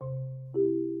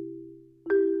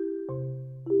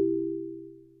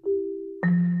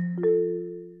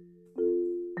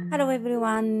Hello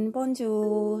everyone,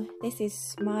 bonjour. This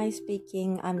is Mai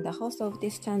speaking. I'm the host of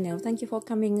this channel. Thank you for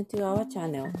coming to our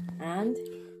channel. And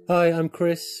hi, I'm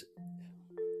Chris.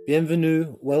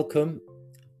 Bienvenue, welcome.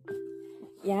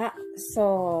 yeah,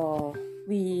 so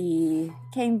we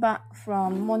came back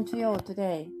from Montreal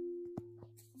today.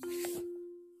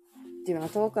 Do you want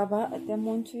to talk about the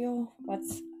Montreal?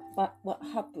 What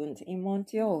happened in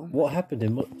Montreal What happened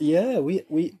in? Yeah, we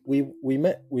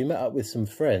met up with some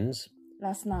friends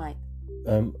last night?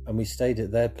 And we stayed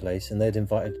at their place, and they'd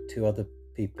invited 2 other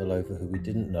people over who we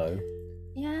didn't know.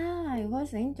 Yeah, it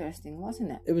was interesting,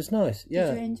 wasn't it? It was nice.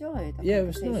 Yeah. Did you enjoy the Yeah, it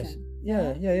was nice.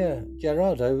 Yeah.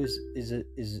 Gerardo is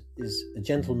a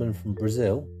gentleman from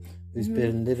Brazil who's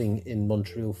been living in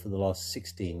Montreal for the last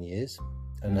 16 years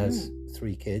and has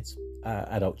 3 kids,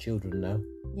 adult children now.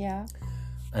 Yeah.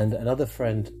 And another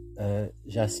friend,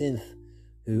 Jacinth,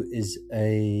 who is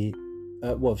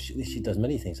she does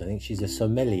many things. I think she's a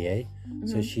sommelier,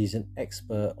 so she's an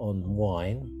expert on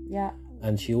wine. Yeah.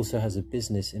 And she also has a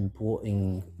business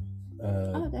importing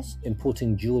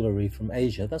jewellery from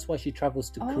Asia. That's why she travels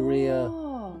to Korea.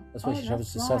 That's why she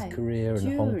travels to South Korea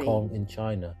and Hong Kong and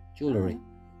China. Jewellery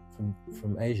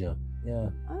from Asia.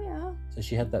 Yeah. Oh yeah. So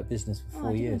she had that business for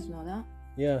 4 years. I didn't know that.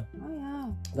 Yeah. Oh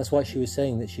yeah. That's why she was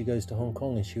saying that she goes to Hong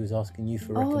Kong and she was asking you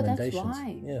for recommendations. That's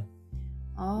right. Yeah.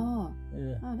 Oh.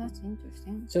 Yeah. Oh, that's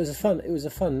interesting. So it was a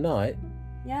fun night.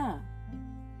 Yeah.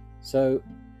 So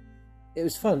it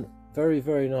was fun. Very,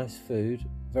 very nice food,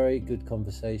 very good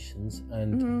conversations,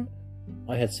 and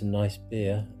I had some nice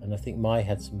beer, and I think Mai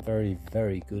had some very,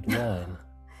 very good wine.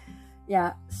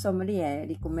 Yeah, sommelier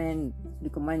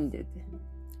recommended.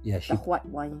 Yeah, the white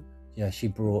wine. Yeah, she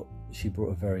brought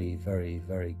a very, very,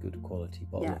 very good quality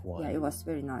bottle of wine. Yeah, it was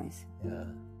very nice.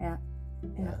 Yeah.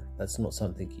 That's not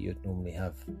something you'd normally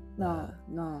have. No.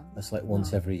 That's like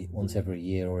once every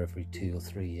year or every 2 or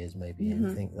 3 years maybe.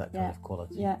 I think that kind of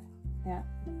quality. Yeah.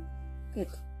 Good.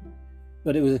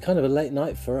 But it was a kind of a late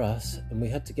night for us, and we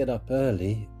had to get up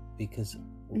early because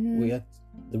we had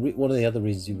one of the other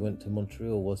reasons we went to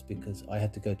Montreal was because I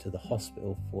had to go to the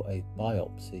hospital for a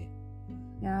biopsy.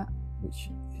 Yeah.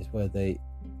 Which is where they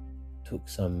took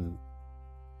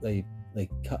they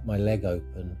cut my leg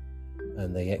open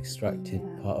and they extracted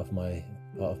part of my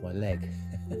leg,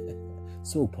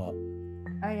 small part.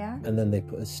 Oh yeah. And then they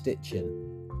put a stitch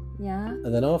in. Yeah.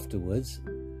 And then afterwards,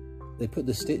 they put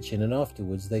the stitch in, and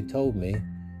afterwards they told me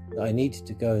that I needed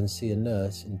to go and see a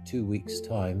nurse in 2 weeks'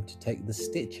 time to take the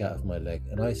stitch out of my leg.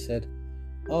 And I said,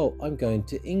 "Oh, I'm going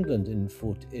to England in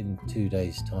 2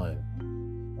 days' time."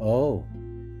 Oh,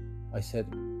 I said,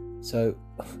 so,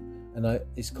 and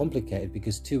it's complicated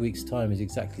because 2 weeks' time is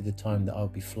exactly the time that we'll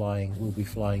be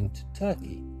flying to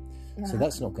Turkey. Yeah. So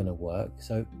that's not going to work.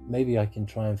 So maybe I can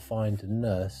try and find a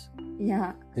nurse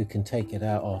who can take it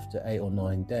out after 8 or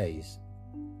 9 days.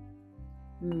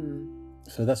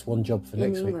 So that's one job for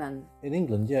next week. In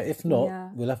England, yeah. If not,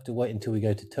 we'll have to wait until we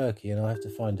go to Turkey, and I'll have to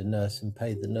find a nurse and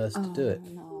pay the nurse to do it.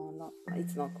 No,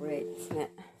 it's not great, isn't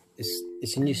it?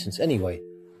 It's a nuisance anyway.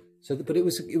 So, but it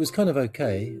was kind of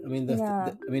okay. I mean,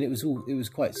 it was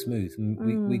quite smooth.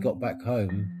 We got back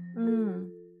home.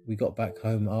 We got back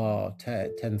home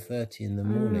 10:30 in the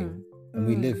morning, and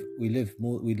we live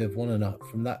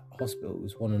from that hospital. It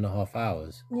was 1.5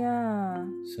 hours. Yeah.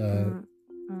 So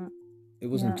it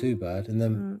wasn't too bad, and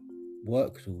then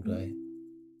worked all day.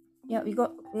 Yeah, we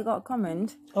got a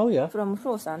comment. Oh yeah. From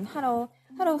Flo-san. Hello,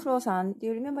 Flo-san. Do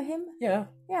you remember him? Yeah.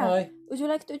 Hi. Would you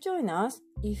like to join us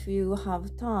if you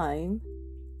have time?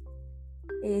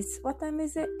 What time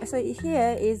is it? So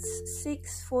here is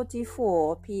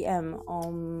 6:44 p.m.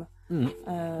 on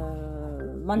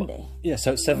Monday. Yeah,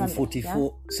 so it's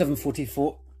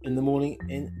 7:44 in the morning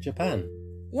in Japan.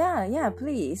 Yeah,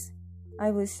 please. I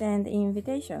will send an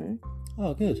invitation.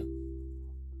 Oh, good.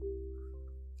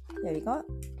 There we go.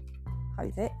 How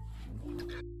is it?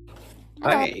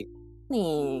 Hi.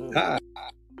 Hi.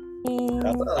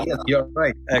 Yes, you're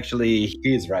right. Actually,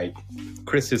 he is right.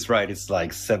 Chris is right. It's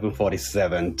like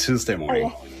 7:47 Tuesday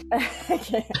morning.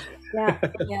 Okay. Yeah.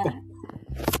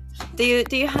 Do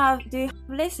you have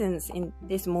lessons in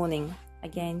this morning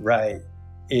again? Right.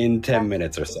 In 10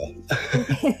 minutes or so.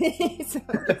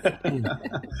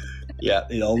 Yeah,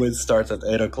 it always starts at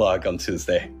 8 o'clock on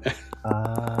Tuesday.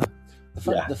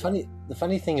 The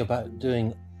funny thing about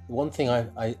doing one thing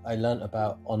I learned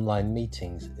about online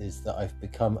meetings is that I've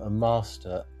become a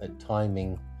master at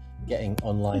timing, getting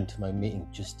online to my meeting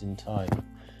just in time.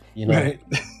 You know, right.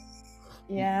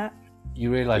 Yeah.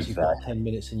 You realise you've got 10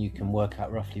 minutes and you can work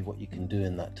out roughly what you can do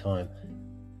in that time.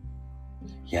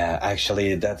 Yeah,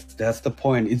 actually, that's the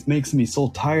point. It makes me so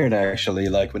tired. Actually,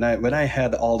 like when I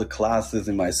had all the classes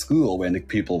in my school, when the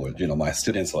people were, my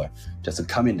students were just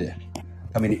coming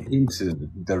into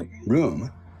the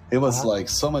room, it was like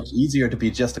so much easier to be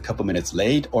just a couple minutes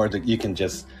late, or you can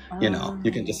just, you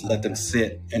can just let them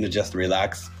sit and just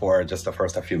relax for just the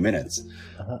first few minutes.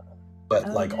 But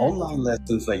online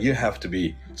lessons, like you have to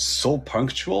be so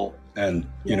punctual, and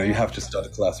you have to start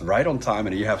the class right on time,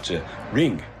 and you have to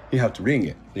ring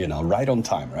it, right on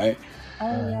time, right?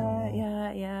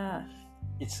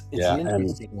 It's an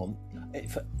interesting one.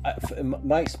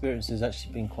 My experience has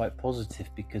actually been quite positive,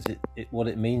 because what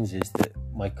it means is that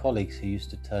my colleagues who used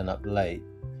to turn up late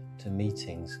to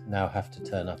meetings now have to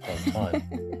turn up on time.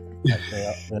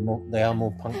 They are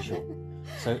more punctual.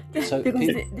 So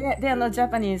because they are not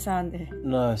Japanese, aren't they?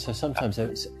 No, so sometimes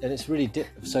it's really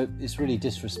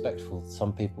disrespectful.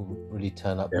 Some people really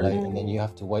turn up late, and then you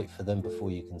have to wait for them before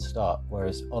you can start.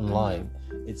 Whereas online,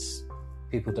 it's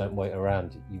people don't wait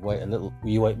around.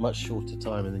 You wait much shorter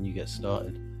time, and then you get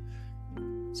started.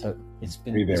 So it's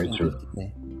been very true.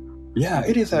 Yeah,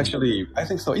 it is actually. I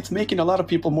think so. It's making a lot of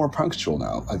people more punctual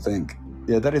now, I think.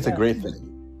 Yeah, that is a great thing.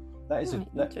 That is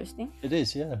interesting. It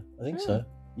is, yeah. I think so.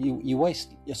 You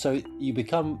waste, so you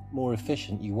become more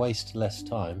efficient. You waste less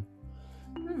time.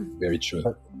 Very true.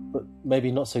 But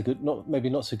maybe not so good. Maybe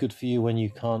not so good for you when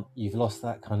you've lost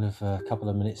that kind of couple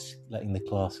of minutes letting the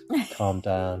class calm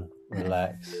down,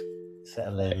 relax,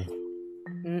 settle in.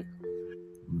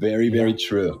 Very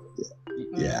true.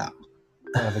 Yeah.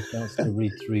 Have a chance to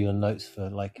read through your notes for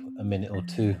like a minute or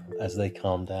two as they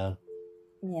calm down.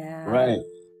 Yeah. Right.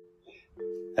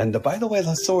 And by the way,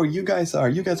 I saw you guys are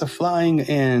flying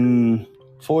in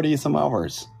 40 some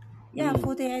hours. Yeah,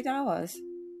 48 hours.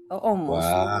 Almost.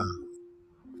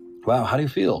 Wow, how do you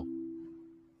feel?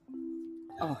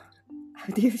 Oh,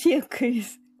 how do you feel,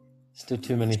 Chris? Still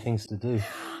too many things to do.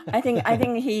 I think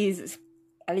he's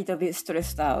a little bit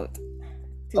stressed out.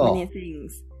 Too many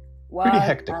things. Pretty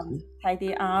hectic.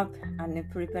 Tidy up and the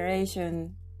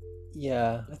preparation.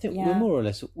 Yeah, I think we're more or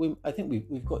less. I think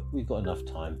we've got enough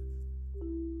time.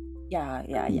 Yeah.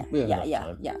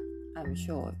 I'm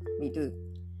sure we do.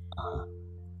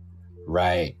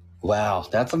 Right. Wow,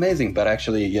 that's amazing. But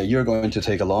actually, you're going to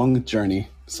take a long journey.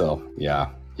 So yeah,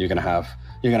 you're gonna have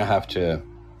to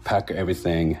pack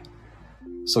everything.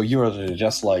 So you're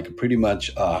just like pretty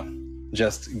much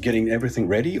just getting everything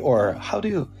ready, or how do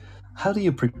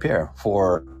you prepare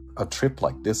for a trip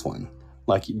like this one?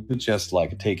 Like you just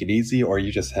like take it easy, or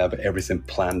you just have everything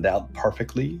planned out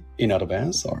perfectly in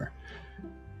advance, or?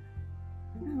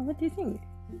 What do you think?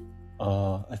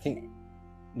 I think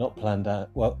not planned out.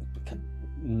 Well,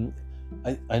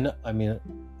 I know. I mean,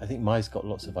 I think Mai's got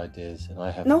lots of ideas, and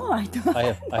I have. No, I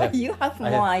don't. You have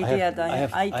more idea than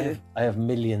I do. I have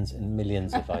millions and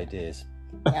millions of ideas.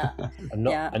 Yeah.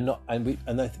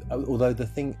 Although the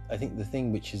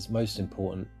thing which is most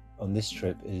important on this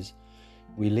trip is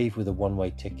we leave with a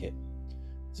one-way ticket,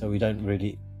 so we don't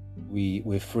really.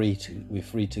 We're free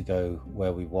to go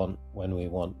where we want, when we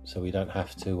want, so we don't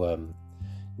have to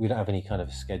we don't have any kind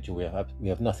of schedule. We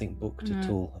have nothing booked at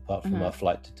all apart from our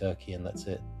flight to Turkey, and that's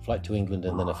it. Flight to England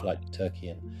and then a flight to Turkey,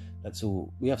 and that's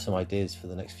all. We have some ideas for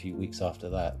the next few weeks after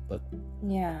that, but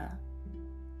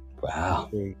wow,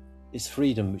 it's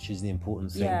freedom which is the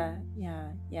important thing.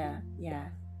 Yeah.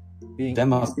 That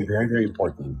must be very, very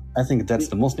important. I think that's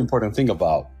the most important thing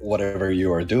about whatever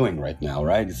you are doing right now,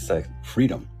 right? It's like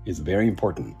freedom is very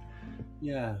important.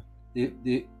 Yeah.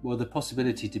 The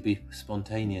possibility to be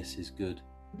spontaneous is good.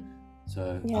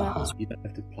 So you don't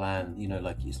have to plan,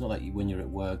 like it's not like when you're at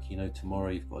work, tomorrow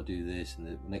you've got to do this, and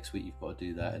the next week you've got to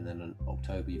do that, and then in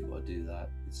October you've got to do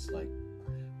that. It's like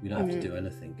we don't have to do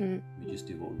anything. We just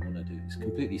do what we want to do. It's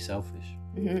completely selfish.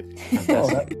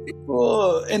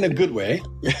 Well, in a good way.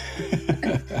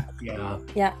 Yeah.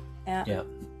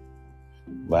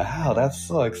 Wow, that's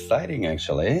so exciting,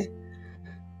 actually.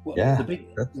 Well, I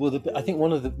think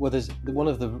one of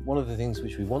the things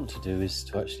which we want to do is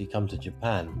to actually come to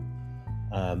Japan.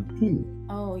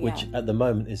 Which at the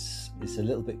moment is a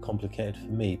little bit complicated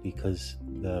for me, because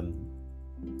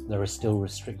there are still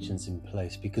restrictions in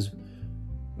place, because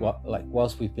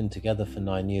whilst we've been together for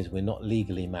 9 years, we're not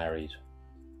legally married.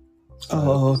 So,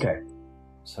 okay.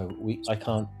 So I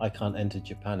can't enter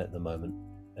Japan at the moment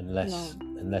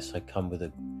unless I come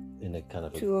in a kind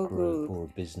of a group or a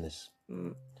business.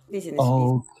 Business.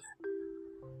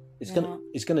 It's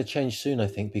going to change soon, I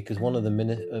think, because one of the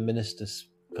ministers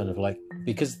kind of like,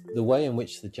 because the way in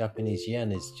which the Japanese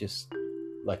yen is just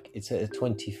like, it's at a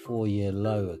 24-year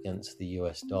low against the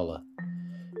US dollar.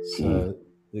 So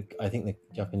I think the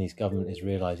Japanese government is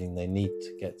realizing they need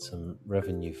to get some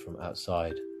revenue from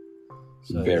outside.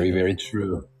 So Very, very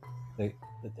true.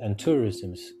 And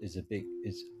tourism is a big.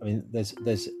 I mean, there's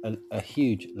a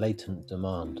huge latent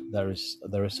demand. There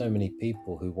are so many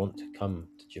people who want to come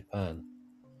to Japan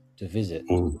to visit,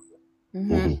 and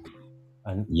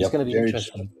it's going to be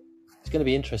interesting. It's going to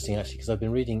be interesting actually, because I've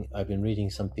been reading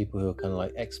some people who are kind of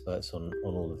like experts on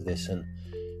all of this, and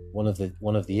one of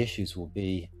the issues will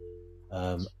be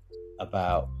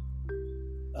about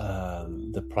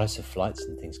the price of flights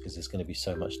and things, because there's going to be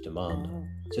so much demand.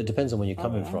 So it depends on where you're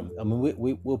coming from. I mean,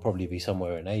 we'll probably be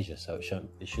somewhere in Asia, so it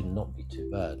should not be too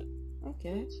bad.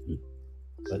 Okay.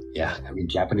 But yeah, I mean,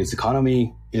 Japanese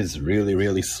economy is really,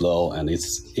 really slow, and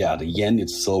the yen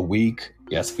is so weak.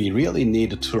 Yes, we really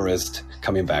need tourists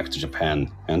coming back to Japan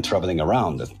and traveling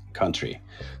around the country.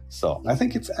 So I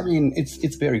think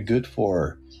it's very good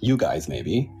for you guys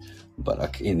maybe,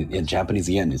 but in Japanese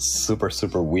yen, it's super,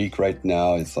 super weak right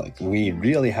now. It's like we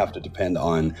really have to depend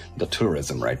on the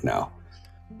tourism right now.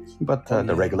 But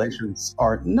the regulations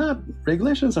are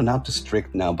not too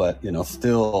strict now, but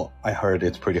still I heard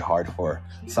it's pretty hard for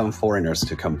some foreigners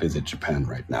to come visit Japan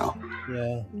right now.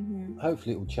 Yeah.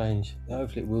 Hopefully it will change.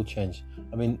 Hopefully it will change.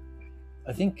 I mean,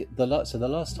 I think the last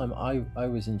time I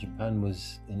was in Japan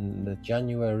was in the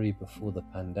January before the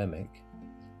pandemic.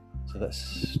 So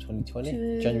that's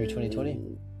 2020, January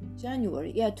 2020.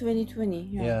 January, 2020.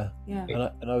 Yeah.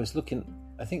 And I was looking.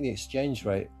 I think the exchange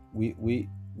rate we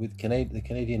with the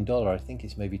Canadian dollar, I think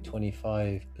it's maybe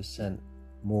 25%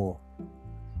 more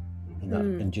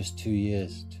in just 2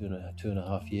 years, two and a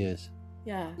half years.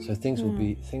 Yeah. So things will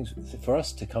be for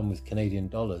us to come with Canadian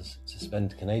dollars to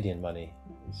spend Canadian money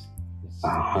is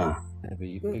going to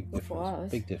be a big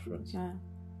difference. Big difference. Yeah.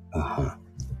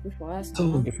 Good for us.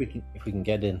 So if we can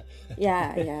get in.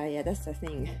 Yeah. That's the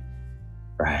thing.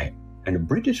 Right. And the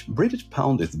British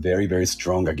pound is very, very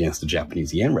strong against the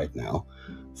Japanese yen right now.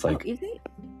 It's like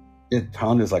the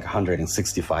pound is like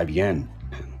 165 yen.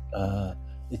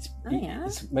 It's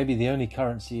maybe the only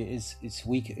currency it's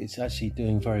weak. It's actually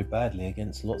doing very badly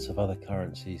against lots of other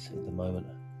currencies at the moment.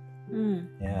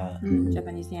 Yeah.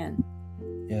 Japanese yen.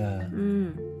 Yeah.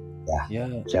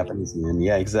 Yeah. Japanese yen.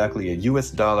 Yeah, exactly. A US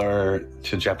dollar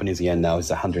to Japanese yen now is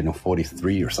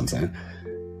 143 or something.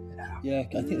 Yeah,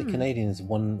 I think the Canadian is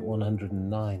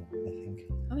 109, I think.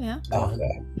 Oh, yeah?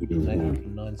 Okay.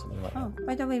 109, something like that. Oh,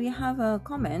 by the way, we have a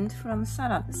comment from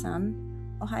Sarab-san.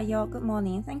 Ohayo, good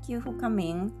morning. Thank you for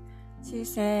coming. She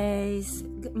says,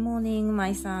 good morning,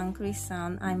 my son,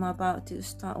 Chris-san. I'm about to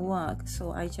start work,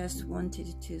 so I just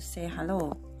wanted to say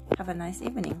hello. Have a nice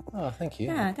evening. Oh, thank you.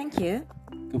 Yeah, thank you.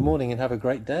 Good morning and have a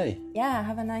great day. Yeah,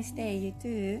 have a nice day. You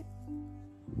too.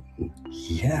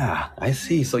 Yeah, I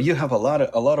see. So you have a lot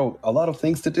of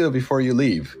things to do before you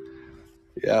leave.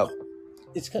 Yeah.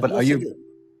 But are you?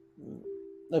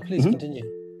 No, please continue.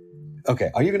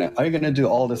 Okay. Are you gonna do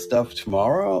all this stuff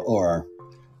tomorrow or?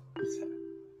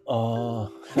 I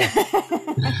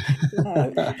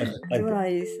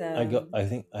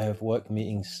think I have work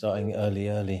meetings starting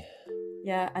early.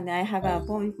 Yeah, and I have an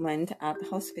appointment at the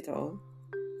hospital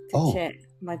to check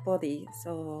my body.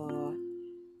 So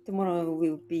tomorrow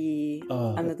will be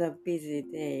another busy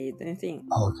day, don't you think?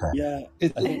 Okay.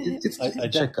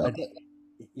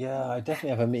 Yeah, I definitely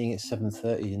have a meeting at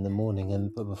 7:30 in the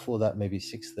morning, but before that maybe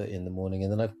 6:30 in the morning,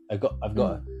 and then I've got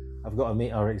to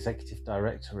meet our executive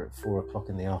director at 4:00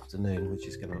 in the afternoon, which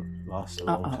is going to last a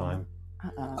long time.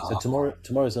 So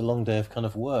tomorrow's a long day of kind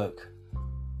of work,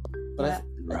 but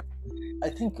I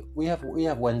think we have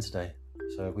Wednesday,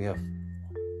 so we have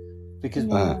because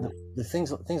the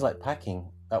things like packing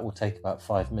that will take about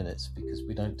 5 minutes because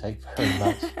we don't take very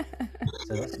much.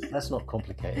 So that's not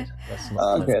complicated. That's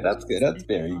not okay. That's good. That's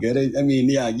very good. I mean,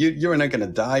 yeah, you're not gonna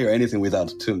die or anything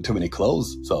without too many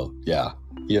clothes. So yeah,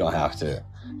 you don't have to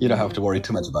worry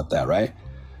too much about that, right?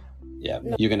 Yeah,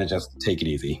 you're gonna just take it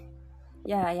easy.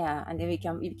 Yeah, and then we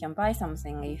can buy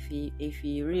something if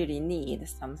we really need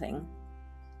something.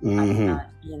 In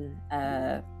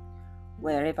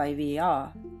wherever we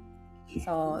are,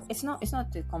 so it's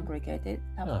not too complicated.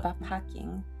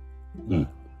 Packing,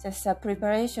 just a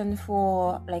preparation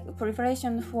for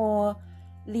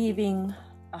leaving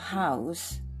a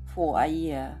house for a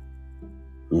year,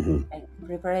 and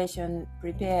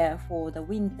prepare for the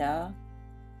winter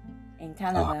in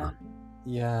Canada.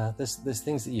 Yeah, there's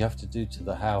things that you have to do to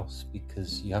the house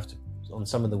because you have to. On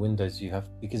some of the windows,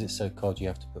 because it's so cold, you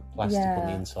have to put plastic on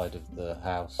the inside of the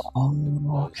house. Oh,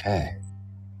 okay.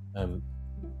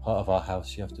 Part of our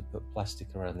house, you have to put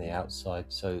plastic around the outside,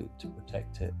 so to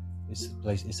protect it It's a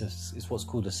place. It's what's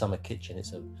called a summer kitchen.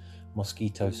 It's a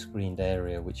mosquito screened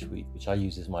area which I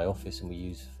use as my office, and we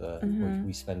use for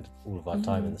we spend all of our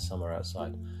time in the summer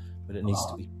outside. But it needs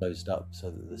to be closed up so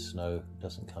that the snow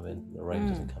doesn't come in, the rain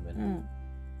doesn't come in.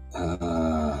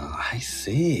 I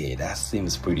see. That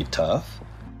seems pretty tough.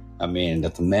 I mean,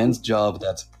 that's a man's job.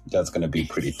 That's going to be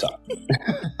pretty tough.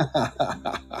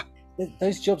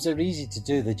 Those jobs are easy to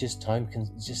do. They're just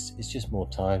it's just more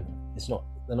time.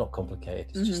 They're not complicated.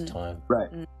 It's just time. Right.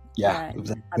 Yeah, Right.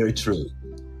 that's very true.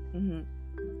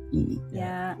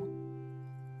 Yeah.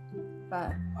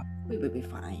 But we will be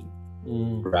fine.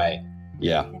 Right.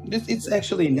 Yeah. It's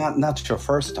actually not your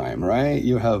first time, right?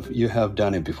 You have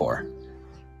done it before.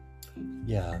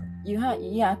 Yeah.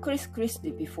 Chris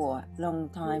did before. Long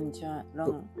time,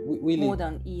 We more live,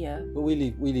 than a year. but we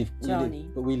live Journey.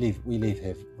 but we live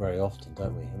here very often,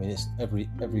 don't we? I mean, it's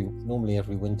normally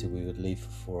every winter we would leave for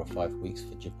 4 or 5 weeks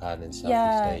for Japan and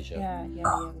Southeast Asia.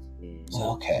 Yeah.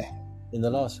 Okay. In the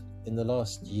last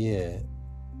year,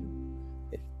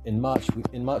 in March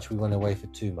we went away for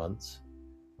 2 months.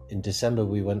 In December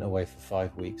we went away for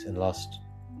 5 weeks, and last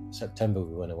September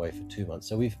we went away for 2 months.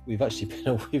 So we've actually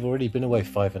we've already been away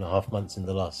 5.5 months in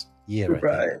the last year.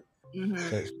 I think.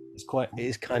 So it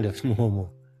is kind of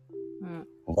normal.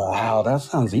 Wow, that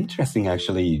sounds interesting.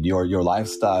 Actually, your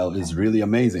lifestyle is really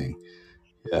amazing.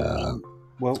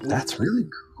 Well, That's really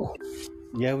cool.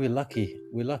 yeah, we're lucky.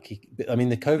 But, I mean,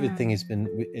 the COVID thing has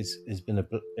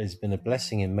been a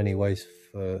blessing in many ways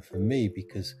for me,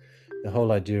 because the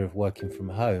whole idea of working from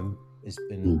home has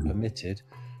been permitted.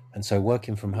 And so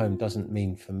working from home doesn't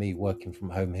mean for me working from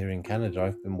home here in Canada.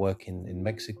 I've been working in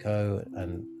Mexico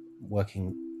and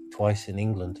working twice in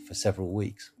England for several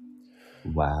weeks.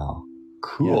 Wow.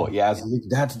 Cool. Yeah.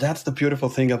 That's the beautiful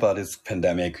thing about this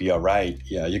pandemic. You're right.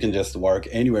 Yeah, you can just work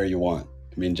anywhere you want.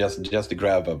 I mean, just to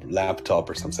grab a laptop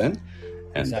or something.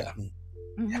 And Exactly.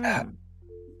 yeah,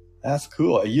 that's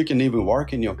cool. You can even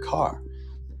work in your car.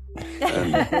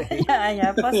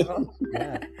 Yeah, possible.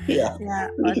 Yeah. Yeah,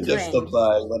 You can just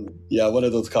apply one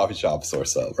of those coffee shops or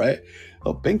so, right?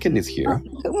 Oh, Benken is here.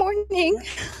 Good morning.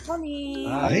 Morning.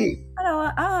 Hi. Hello.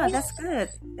 That's good.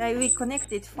 We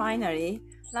connected finally.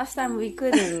 Last time we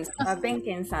couldn't.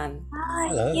 Benken-san.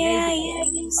 Hello. Yeah,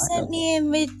 you sent me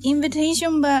an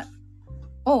invitation, but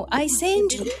I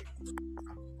sent it,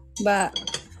 but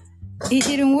it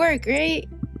didn't work, right?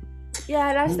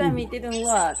 Yeah, last time it didn't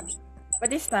work, but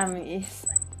this time it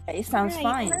sounds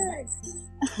fine.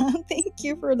 Thank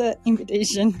you for the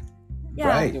invitation. Yeah.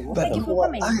 Right. Thank you for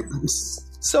coming. I'm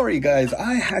sorry, guys.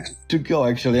 I have to go,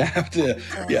 actually. I have to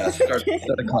start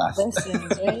the class.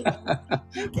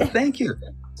 Thank you.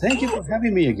 Thank you for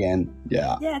having me again.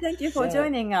 Yeah. Yeah, thank you for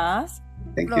joining us.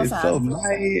 Thank you. Rosa. So,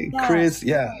 Chris,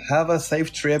 have a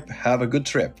safe trip. Have a good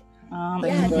trip.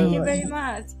 Thank you very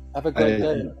much. Have a great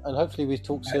day, and hopefully we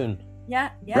talk soon. Yeah.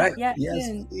 Yes,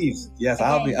 soon. please. Yes,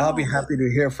 Okay. I'll be happy to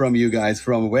hear from you guys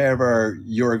from wherever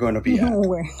you're going to be at.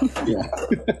 Nowhere. Yeah.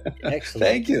 Excellent.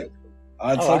 Thank you.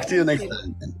 I'll All talk right. to you next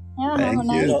time. Yeah, Thank have a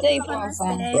nice you. day, Have a nice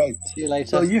Papa. day. Right. See you later.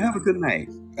 So you have a good night.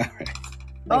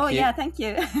 All right. Thank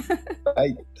you. Thank you.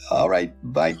 Bye. All right.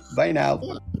 Bye. Bye now.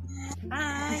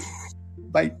 Bye.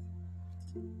 Bye.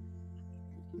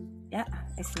 Yeah,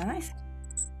 it's nice.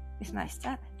 It's nice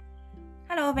chat.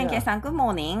 Hello, Benke-san. Good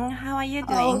morning. How are you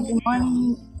doing? Good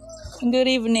morning. Good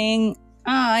evening.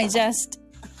 I just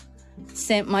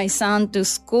sent my son to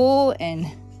school, and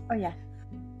Oh yeah.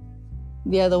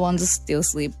 the other one's still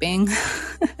sleeping.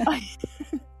 Oh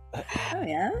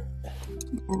yeah.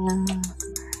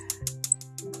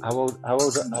 How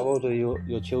old are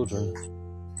your children?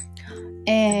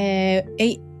 8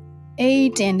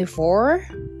 and 4.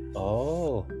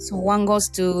 Oh, So one goes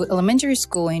to elementary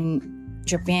school in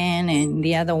Japan, and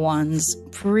the other one's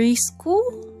preschool,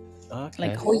 okay.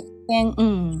 like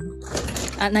hoiken.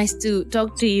 Nice to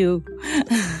talk to you.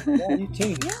 Yeah, you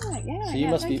too. Yeah. So you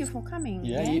must Thank be- you for coming.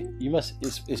 Yeah, you must.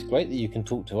 It's great that you can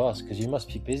talk to us, because you must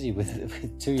be busy with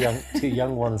two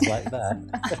young ones like that.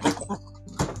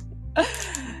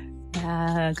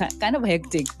 Kind of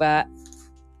hectic, but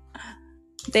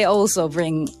they also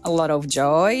bring a lot of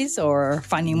joys or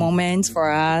funny moments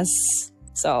for us.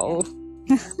 So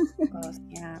Of course,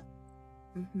 yeah.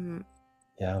 Mm-hmm.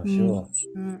 Yeah, I'm sure.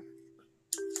 Mm.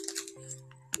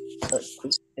 But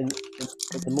in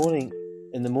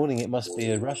the morning, it must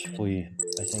be a rush for you,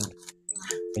 I think,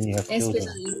 when you have children.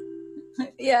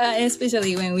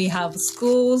 especially when we have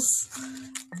schools.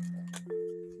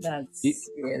 That's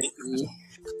really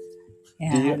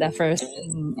the first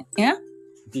thing. Yeah.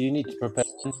 Do you need to prepare?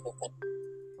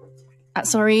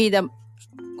 Sorry, the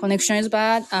connection is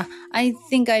bad. I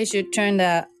think I should turn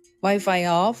the Wi-Fi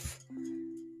off.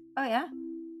 Oh yeah.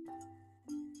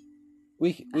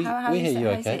 We How hear you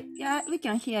how okay? Yeah, we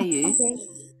can hear you.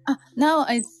 Now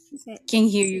I Say- can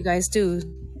hear you guys too.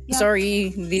 Yeah. Sorry,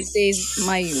 these days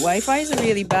my Wi-Fi is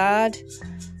really bad.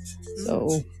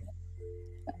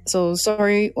 So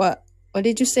sorry. What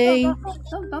did you say?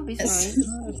 Don't be sorry.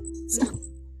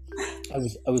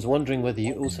 I was wondering whether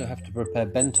you also have to prepare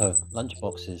bento lunch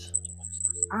boxes.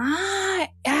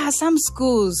 Yeah, some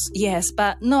schools, yes,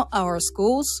 but not our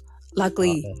schools,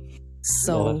 luckily. Okay.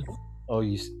 So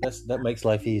That makes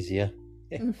life easier.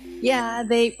 yeah,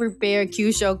 they prepare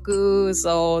kyushoku,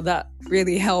 so that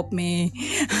really helped me.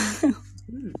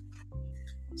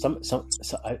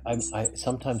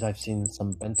 Sometimes I've seen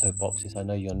some bento boxes. I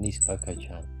know your niece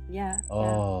Coco-chan. Yeah.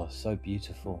 Oh, so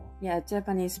beautiful. Yeah,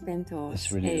 Japanese bento.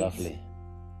 It's really is lovely.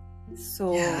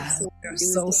 So Yeah, so they're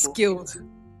so beautiful. skilled.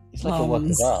 It's like a work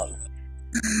of art.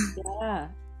 Yeah.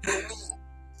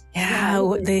 Yeah,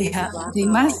 they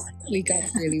must. We got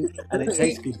really. And it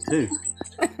tastes good too.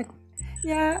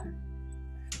 Yeah.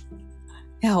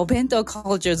 Yeah, Obento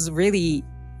culture is really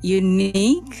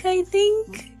unique, I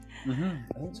think. I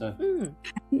think so.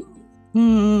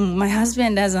 My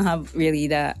husband doesn't have really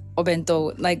that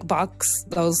Obento, like box,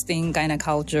 those thing kind of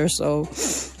culture, so.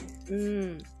 Is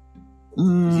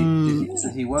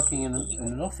he working in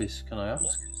an office? Can I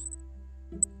ask?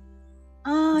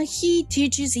 He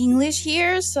teaches English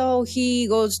here, so he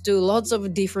goes to lots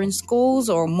of different schools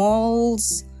or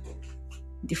malls,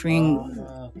 different.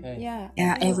 Okay. Yeah.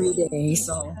 Yeah, every day.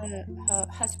 So Her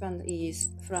husband is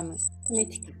from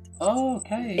Connecticut. Oh,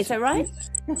 okay. Is that right?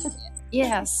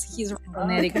 yes, he's from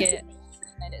Connecticut,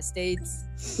 United States.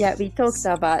 Yeah, we talked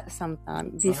about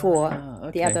sometime before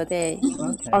the other day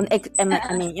on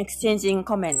exchanging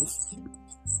comments.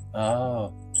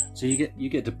 Oh, so you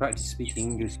get to practice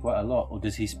speaking English quite a lot, or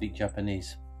does he speak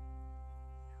Japanese?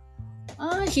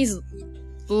 He's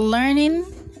learning,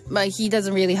 but he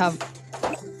doesn't really have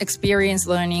experience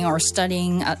learning or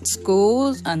studying at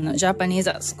schools and Japanese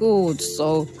at school.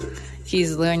 So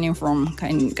he's learning from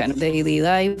kind of daily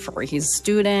life for his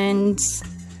students.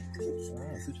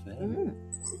 Good for him.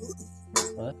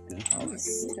 Oh,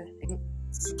 that's good.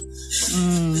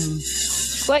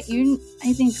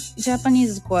 I think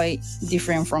Japanese is quite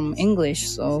different from English,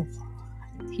 so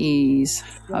he's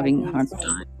having a hard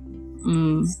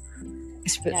time.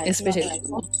 Especially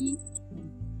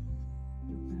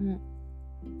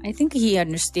I think he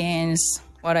understands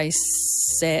what I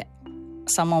said,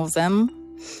 some of them.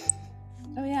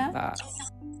 Oh yeah.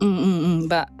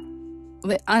 But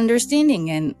the understanding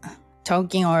and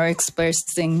talking or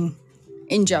expressing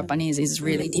in Japanese is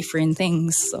really different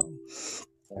things. So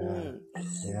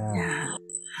Yeah.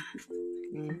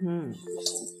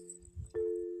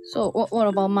 So what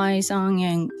about Mai-san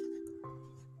and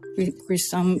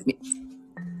Chris-san?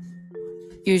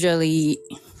 Usually,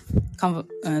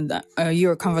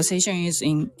 your conversation is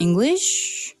in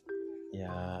English.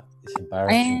 Yeah, it's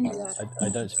embarrassing. I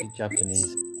don't speak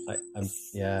Japanese.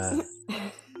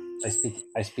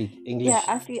 I speak English. Yeah,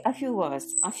 a few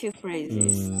words, a few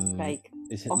phrases, like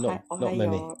It's Ohio. not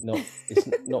many. It's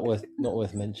not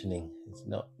worth mentioning. It's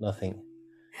nothing.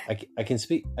 I can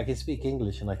speak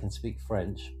English and I can speak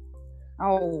French.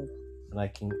 Oh,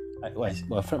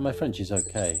 And my French is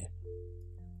okay.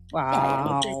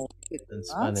 wow! And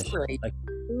Spanish, That's great. I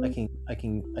can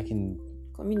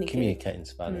communicate in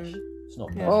Spanish. It's not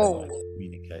perfect. Oh. I can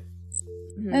communicate.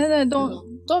 And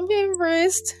don't be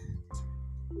embarrassed,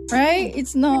 right?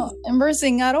 It's not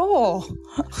embarrassing at all,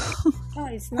 Oh,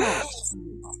 it's not.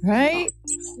 right?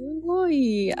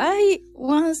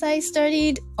 Once I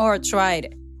studied or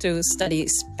tried to study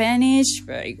Spanish,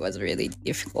 but it was really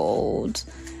difficult.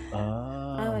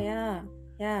 Oh yeah,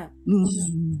 yeah.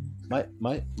 My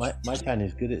Chan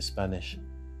is good at Spanish.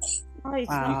 Oh, it's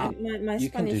Wow. not. My You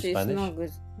can do Spanish is Spanish. not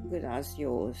good as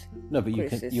yours. No, but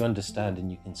Chris is- you understand and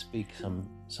you can speak some.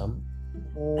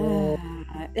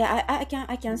 Yeah,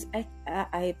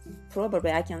 I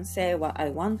probably I can say what I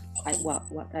want.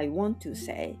 What I want to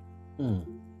say.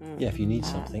 Yeah, if you need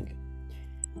something,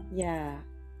 Yeah.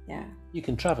 you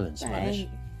can travel in Spanish.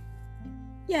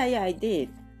 Yeah, I did.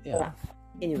 Yeah.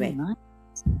 Anyway,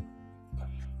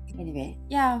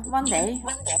 yeah. One day,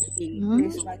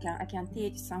 Chris, I can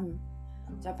teach some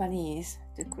Japanese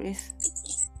to Chris.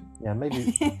 Yeah,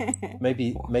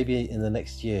 maybe in the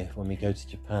next year when we go to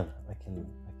Japan, I can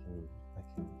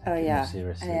Oh take it yeah. more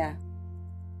seriously. Yeah.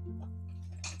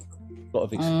 A lot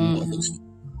of excuses.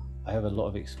 I have a lot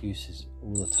of excuses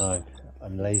all the time.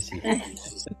 I'm lazy.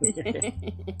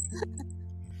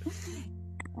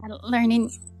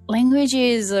 Learning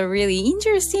languages are really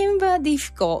interesting but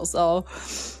difficult. So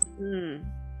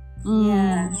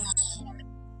Yeah.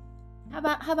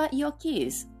 How about your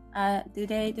kids? Do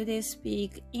they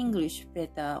speak English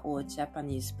better or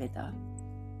Japanese better?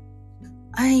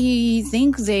 I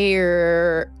think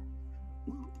they're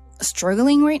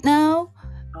struggling right now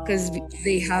because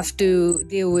they have to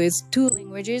deal with two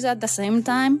languages at the same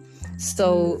time.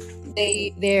 So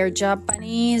their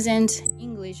Japanese and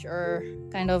English are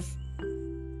kind of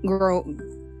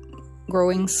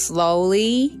growing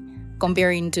slowly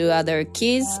comparing to other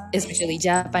kids, especially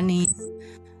Japanese.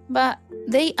 But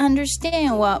they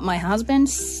understand what my husband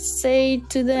say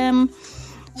to them.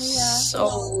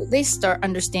 So they start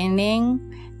understanding.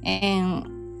 And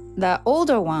the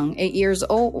older one, 8 years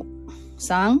old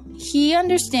son, he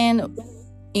understands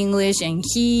English and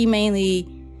he mainly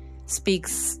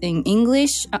speaks in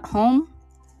English at home.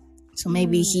 So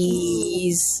maybe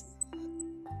his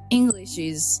English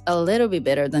is a little bit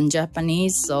better than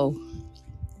Japanese. So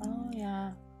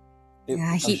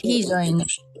he joined.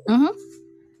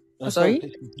 Sorry.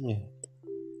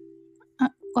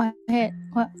 Go ahead.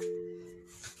 What?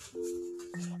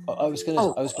 I was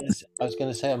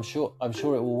gonna say I'm sure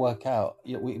it will work out.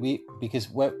 We because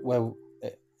we're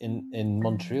in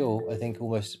Montreal, I think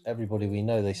almost everybody we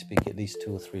know, they speak at least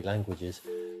 2 or 3 languages,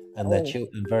 and their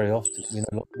children very often.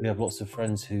 We have lots of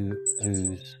friends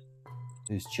whose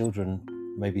children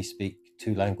maybe speak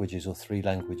 2 languages or 3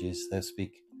 languages. They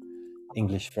speak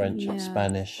English, French,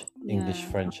 Spanish, English,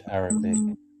 French, Arabic.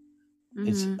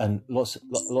 It's and lots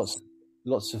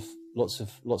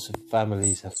of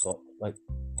families have got like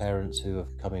parents who are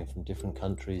coming from different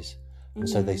countries, and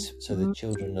so the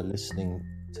children are listening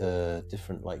to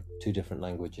different 2 different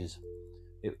languages.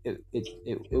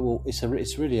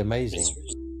 It's really amazing.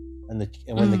 And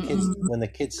when the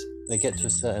kids they get to a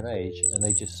certain age and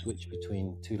they just switch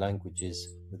between 2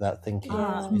 languages without thinking,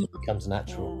 it becomes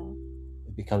natural.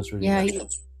 It becomes really natural.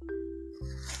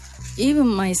 Even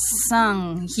my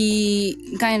son, he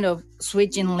kind of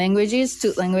switching languages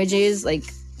to languages. Like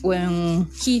when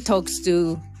he talks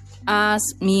to us,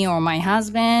 me or my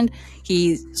husband,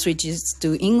 he switches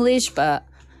to English, but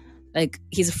like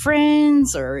his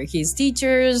friends or his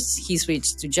teachers, he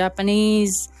switched to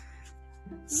Japanese.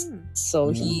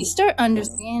 So he start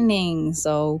understanding.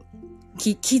 So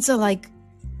kids are like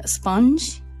a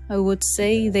sponge, I would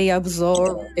say. They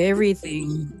absorb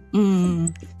everything.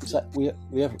 So we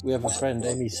have a friend,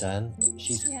 Emi-san.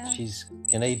 She's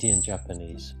Canadian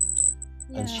Japanese,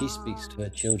 and she speaks to her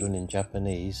children in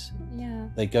Japanese.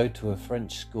 They go to a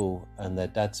French school, and their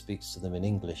dad speaks to them in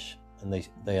English, and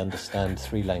they understand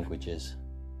 3 languages.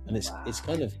 And it's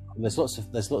kind of there's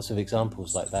lots of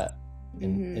examples like that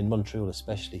in Montreal,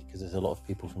 especially because there's a lot of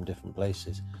people from different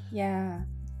places.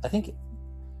 I think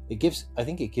it gives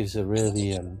a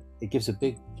really it gives a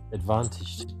big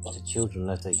advantage to children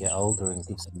as they get older, and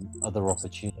gives them other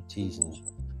opportunities and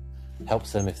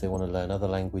helps them if they want to learn other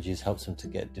languages, helps them to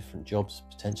get different jobs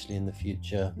potentially in the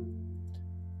future.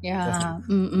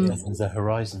 Opens their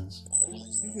horizons.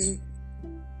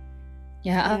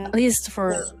 At least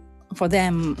for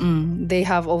them, they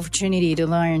have opportunity to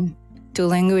learn 2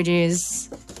 languages.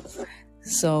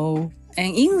 So,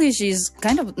 and English is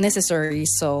kind of necessary.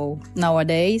 So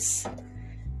nowadays,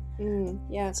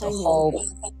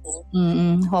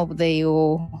 hope they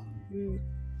will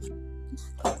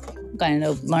kind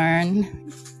of learn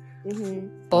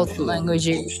both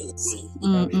languages.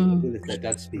 If their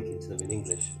dad's speaking to them in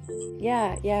English.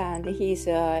 And he's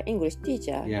an English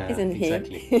teacher, isn't he?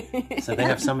 Exactly. So they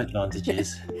have some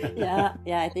advantages.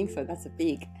 I think so. That's a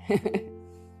big. I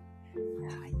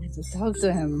need to talk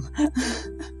to him.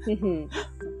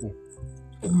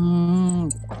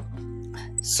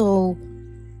 So,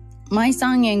 my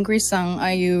son and Chris-san,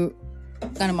 are you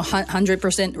kind of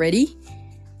 100% ready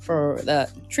for the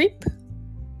trip?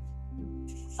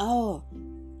 Not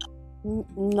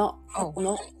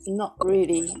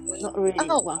really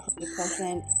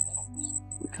 100%.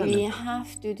 We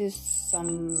have to do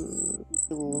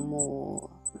more.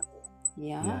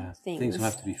 Things will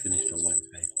have to be finished on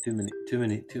Wednesday. Too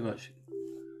much.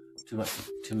 I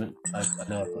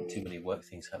know I've got too many work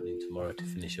things happening tomorrow to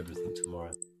finish everything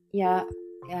tomorrow.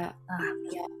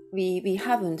 We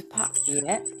haven't packed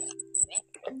yet.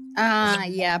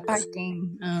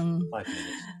 Packing. 5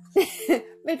 minutes.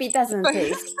 Maybe it doesn't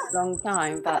take a long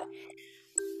time, but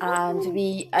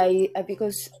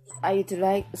because I'd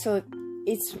like, so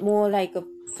it's more like a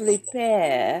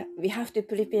prepare. We have to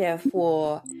prepare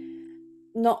for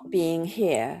not being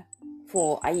here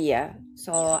for a year.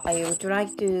 So I would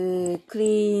like to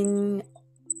clean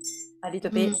a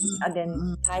little bit and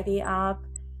then tidy up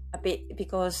a bit,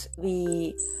 because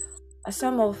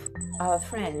some of our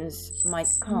friends might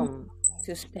come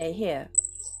to stay here.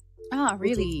 Ah,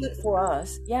 which is really? good for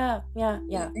us. Yeah.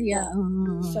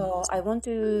 So I want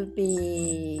to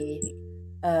be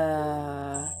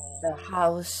the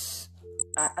house.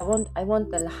 I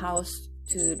want the house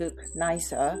to look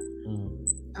nicer.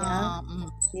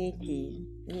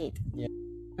 Neat.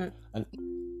 And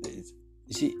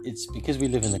you see, it's because we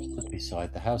live in the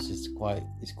countryside. The house is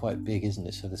quite big, isn't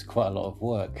it? So there's quite a lot of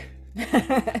work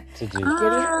to do. There is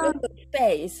a lot of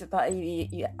space, but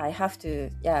I have to.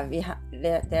 Yeah,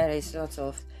 there is lots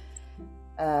of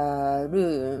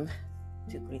room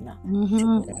to clean up.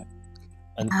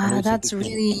 And also That's because-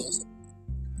 really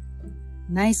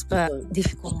nice, but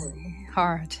difficult,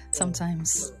 hard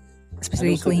sometimes,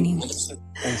 especially also cleaning.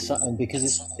 and because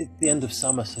it's the end of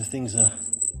summer, so things have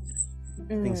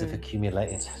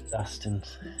accumulated, dust and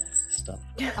stuff.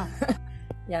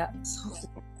 Yeah.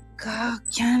 God,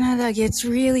 Canada gets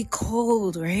really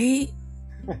cold, right?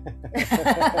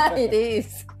 It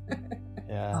is.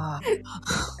 Yeah, Ah.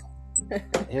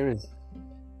 here is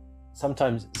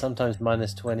sometimes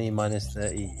minus 20, minus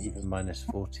 30, even minus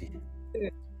 40.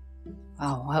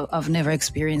 Wow, I've never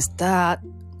experienced that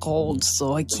cold,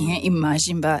 so I can't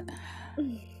imagine. But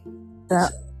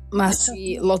that must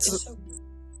be lots of.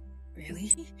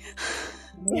 Really?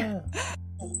 Yeah,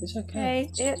 it's okay.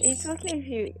 It's okay if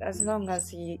you, as long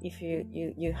as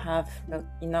you have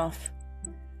enough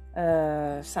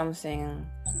something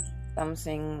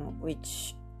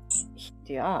which heat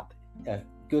you up. Yeah,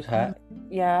 good hat,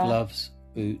 Yeah. gloves,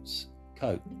 boots,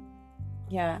 coat.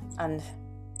 Yeah, and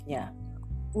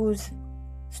wood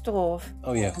stove.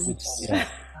 Oh yeah,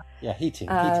 yeah, heating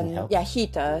helps. Yeah,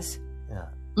 heaters. Yeah.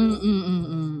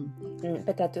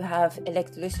 Better to have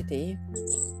electricity.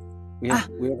 We have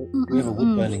a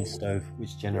wood burning stove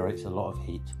which generates a lot of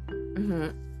heat.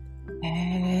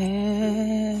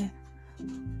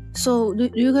 So, do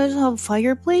you guys have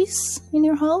fireplace in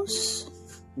your house?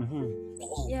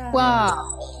 Yeah.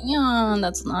 Wow, yeah,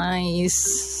 that's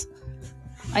nice.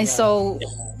 I saw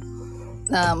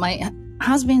my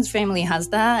husband's family has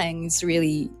that, and it's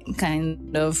really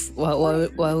kind of what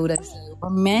would I say,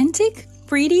 romantic,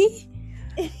 pretty.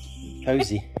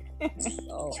 Cozy.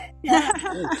 Yeah,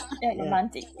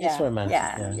 romantic. It's romantic,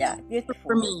 Yeah, beautiful.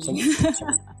 For me.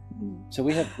 So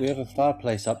we have a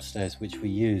fireplace upstairs which we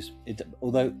use.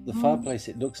 Although the fireplace,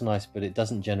 it looks nice, but it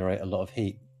doesn't generate a lot of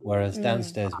heat. Whereas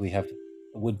downstairs we have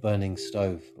a wood burning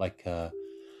stove, like a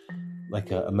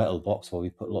metal box where we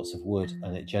put lots of wood,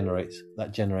 and it generates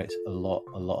a lot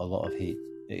of heat.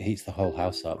 It heats the whole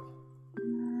house up.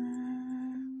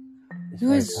 It's You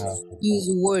very guys powerful. use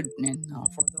wood now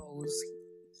for those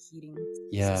heating.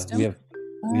 Yeah, system?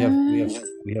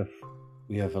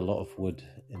 we have a lot of wood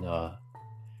in our.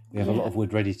 We have a lot of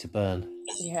wood ready to burn.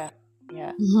 Yeah.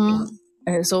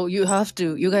 So you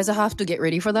guys have to get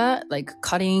ready for that, like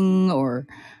cutting or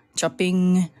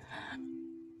chopping.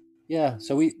 Yeah,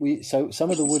 so so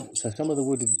some of the wood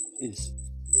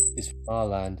is from our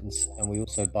land, and we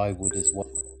also buy wood as well.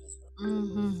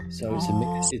 So it's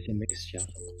a mixture.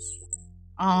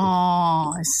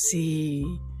 Oh, I see.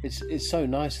 It's so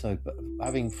nice though, but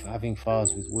having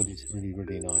fires with wood is really,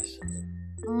 really nice.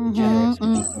 It generates a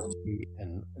lot of heat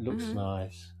and it looks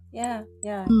nice. Yeah,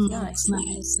 it's nice.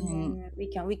 It's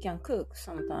nice. We can cook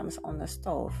sometimes on the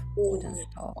stove, wooden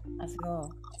stove as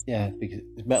well. Yeah, because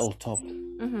it's metal top.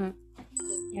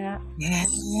 Yeah. Yeah,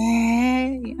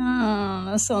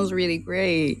 that sounds really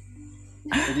great.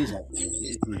 It is actually.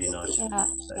 It's really nice. Yeah.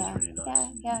 It's really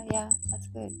nice. Yeah. That's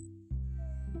good.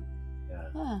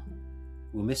 Yeah.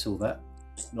 We'll miss all that.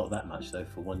 Not that much though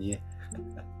for 1 year.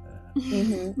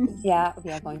 Yeah,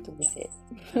 we are going to miss it.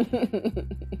 I'm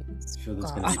sure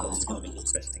there's going to be lots of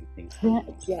interesting things.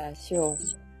 Yeah, sure.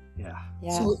 Yeah.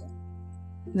 So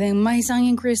then Mai-san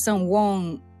and Chris-san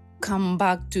won't come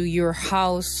back to your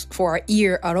house for a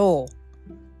year at all.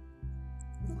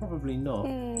 Probably not.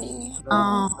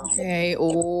 Okay.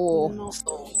 Oh.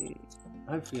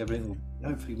 Hopefully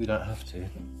we don't have to.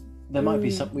 There might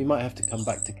be some. We might have to come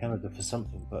back to Canada for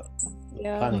something, but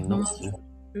we're planning not to.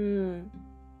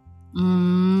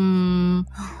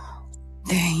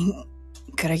 Then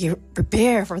gotta get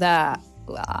prepared for that.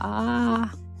 That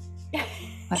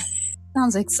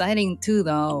sounds exciting too,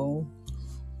 though.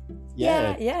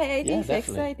 Yeah, it is definitely.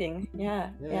 exciting.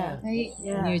 Yeah. Right?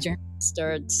 Yeah. New journey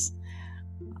starts.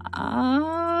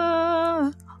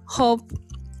 Hope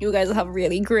you guys have a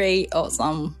really great,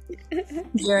 awesome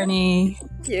journey.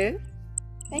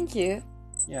 Thank you.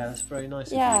 Yeah, that's very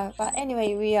nice. Yeah, but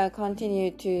anyway, we are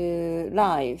continue to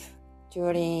live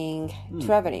during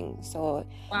traveling, so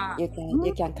Wow. you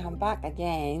can come back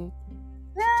again.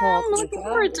 I'm looking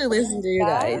forward to listening to you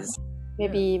guys.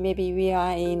 Maybe we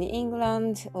are in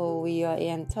England, or we are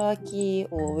in Turkey,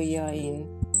 or we are in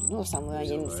somewhere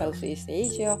in Southeast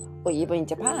Asia, or even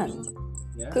Japan.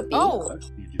 Yeah. Could be. Oh.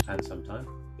 Hopefully Japan sometime.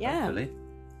 Yeah. Hopefully.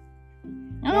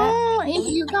 Oh, if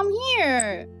you come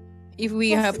here, if we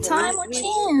have time or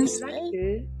chance, we'd like right?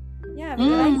 to. Yeah, we'd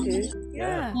like to.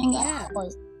 Yeah. Hang Yeah.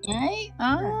 out, right?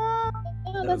 Ah,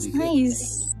 That'll that's be good.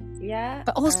 nice. Yeah.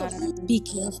 But also be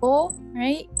careful,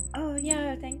 right? Oh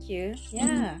yeah, thank you.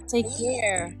 Yeah. Take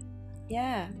care.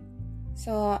 Yeah.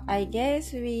 So I guess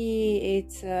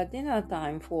it's dinner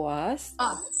time for us.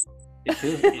 It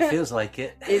feels like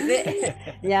it. Is it?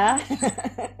 Yeah.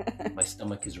 My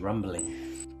stomach is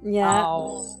rumbling. Yeah.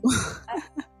 Oh.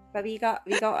 But we got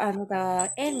another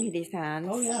Emily-san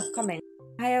comment.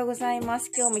 おはようございます。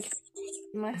今日も聞き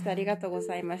ました。ありがとうご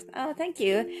ざいました。Oh, thank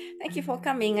you. Thank you for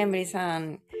coming,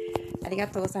 Emily-san. ありが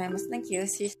とうございます。Thank you.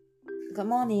 Good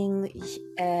morning.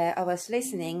 I was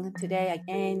listening today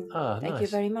again. Thank you Nice.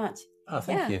 very much. Oh,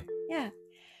 thank you. Yeah.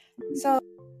 So,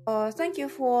 thank you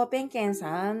for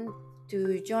Benken-san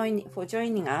for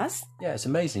joining us. Yeah, it's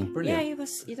amazing. Brilliant. Yeah, it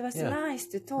was Yeah. nice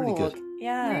to talk. Really good.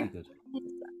 Yeah. Really good.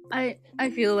 I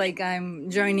feel like I'm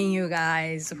joining you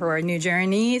guys for a new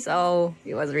journey, so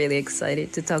it was really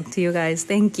excited to talk to you guys.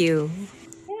 Thank you.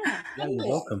 Yeah, you're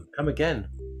welcome. Come again.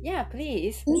 Yeah,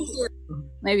 please.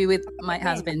 Maybe with my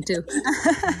husband too.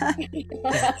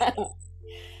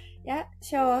 Yeah,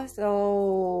 sure.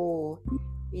 So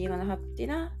we're gonna have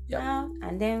dinner now,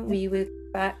 and then we will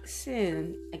be back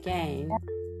soon again.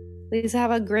 Please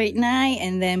have a great night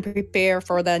and then prepare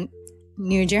for the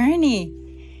new journey.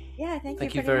 Yeah,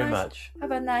 Thank you very much.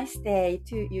 Have a nice day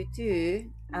to you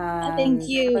too. Thank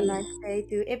you. Have a nice day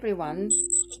to everyone.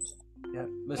 Yeah.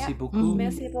 Merci beaucoup.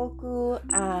 Merci beaucoup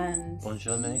and Bonne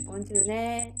journée. bonne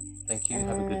journée. Thank you.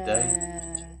 Have a good day.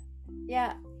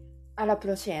 Yeah, à la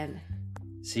prochaine.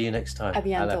 See you next time. À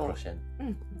bientôt. À la prochaine.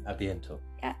 À bientôt.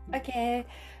 Yeah, okay.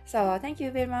 So thank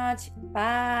you very much.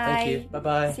 Bye. Thank you. Bye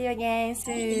bye. See you again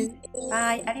soon.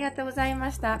 Bye. ありがとうございま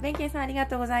した。ベンケンさんありが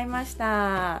とうございまし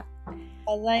た。あり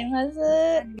がとうございま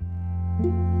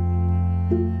す。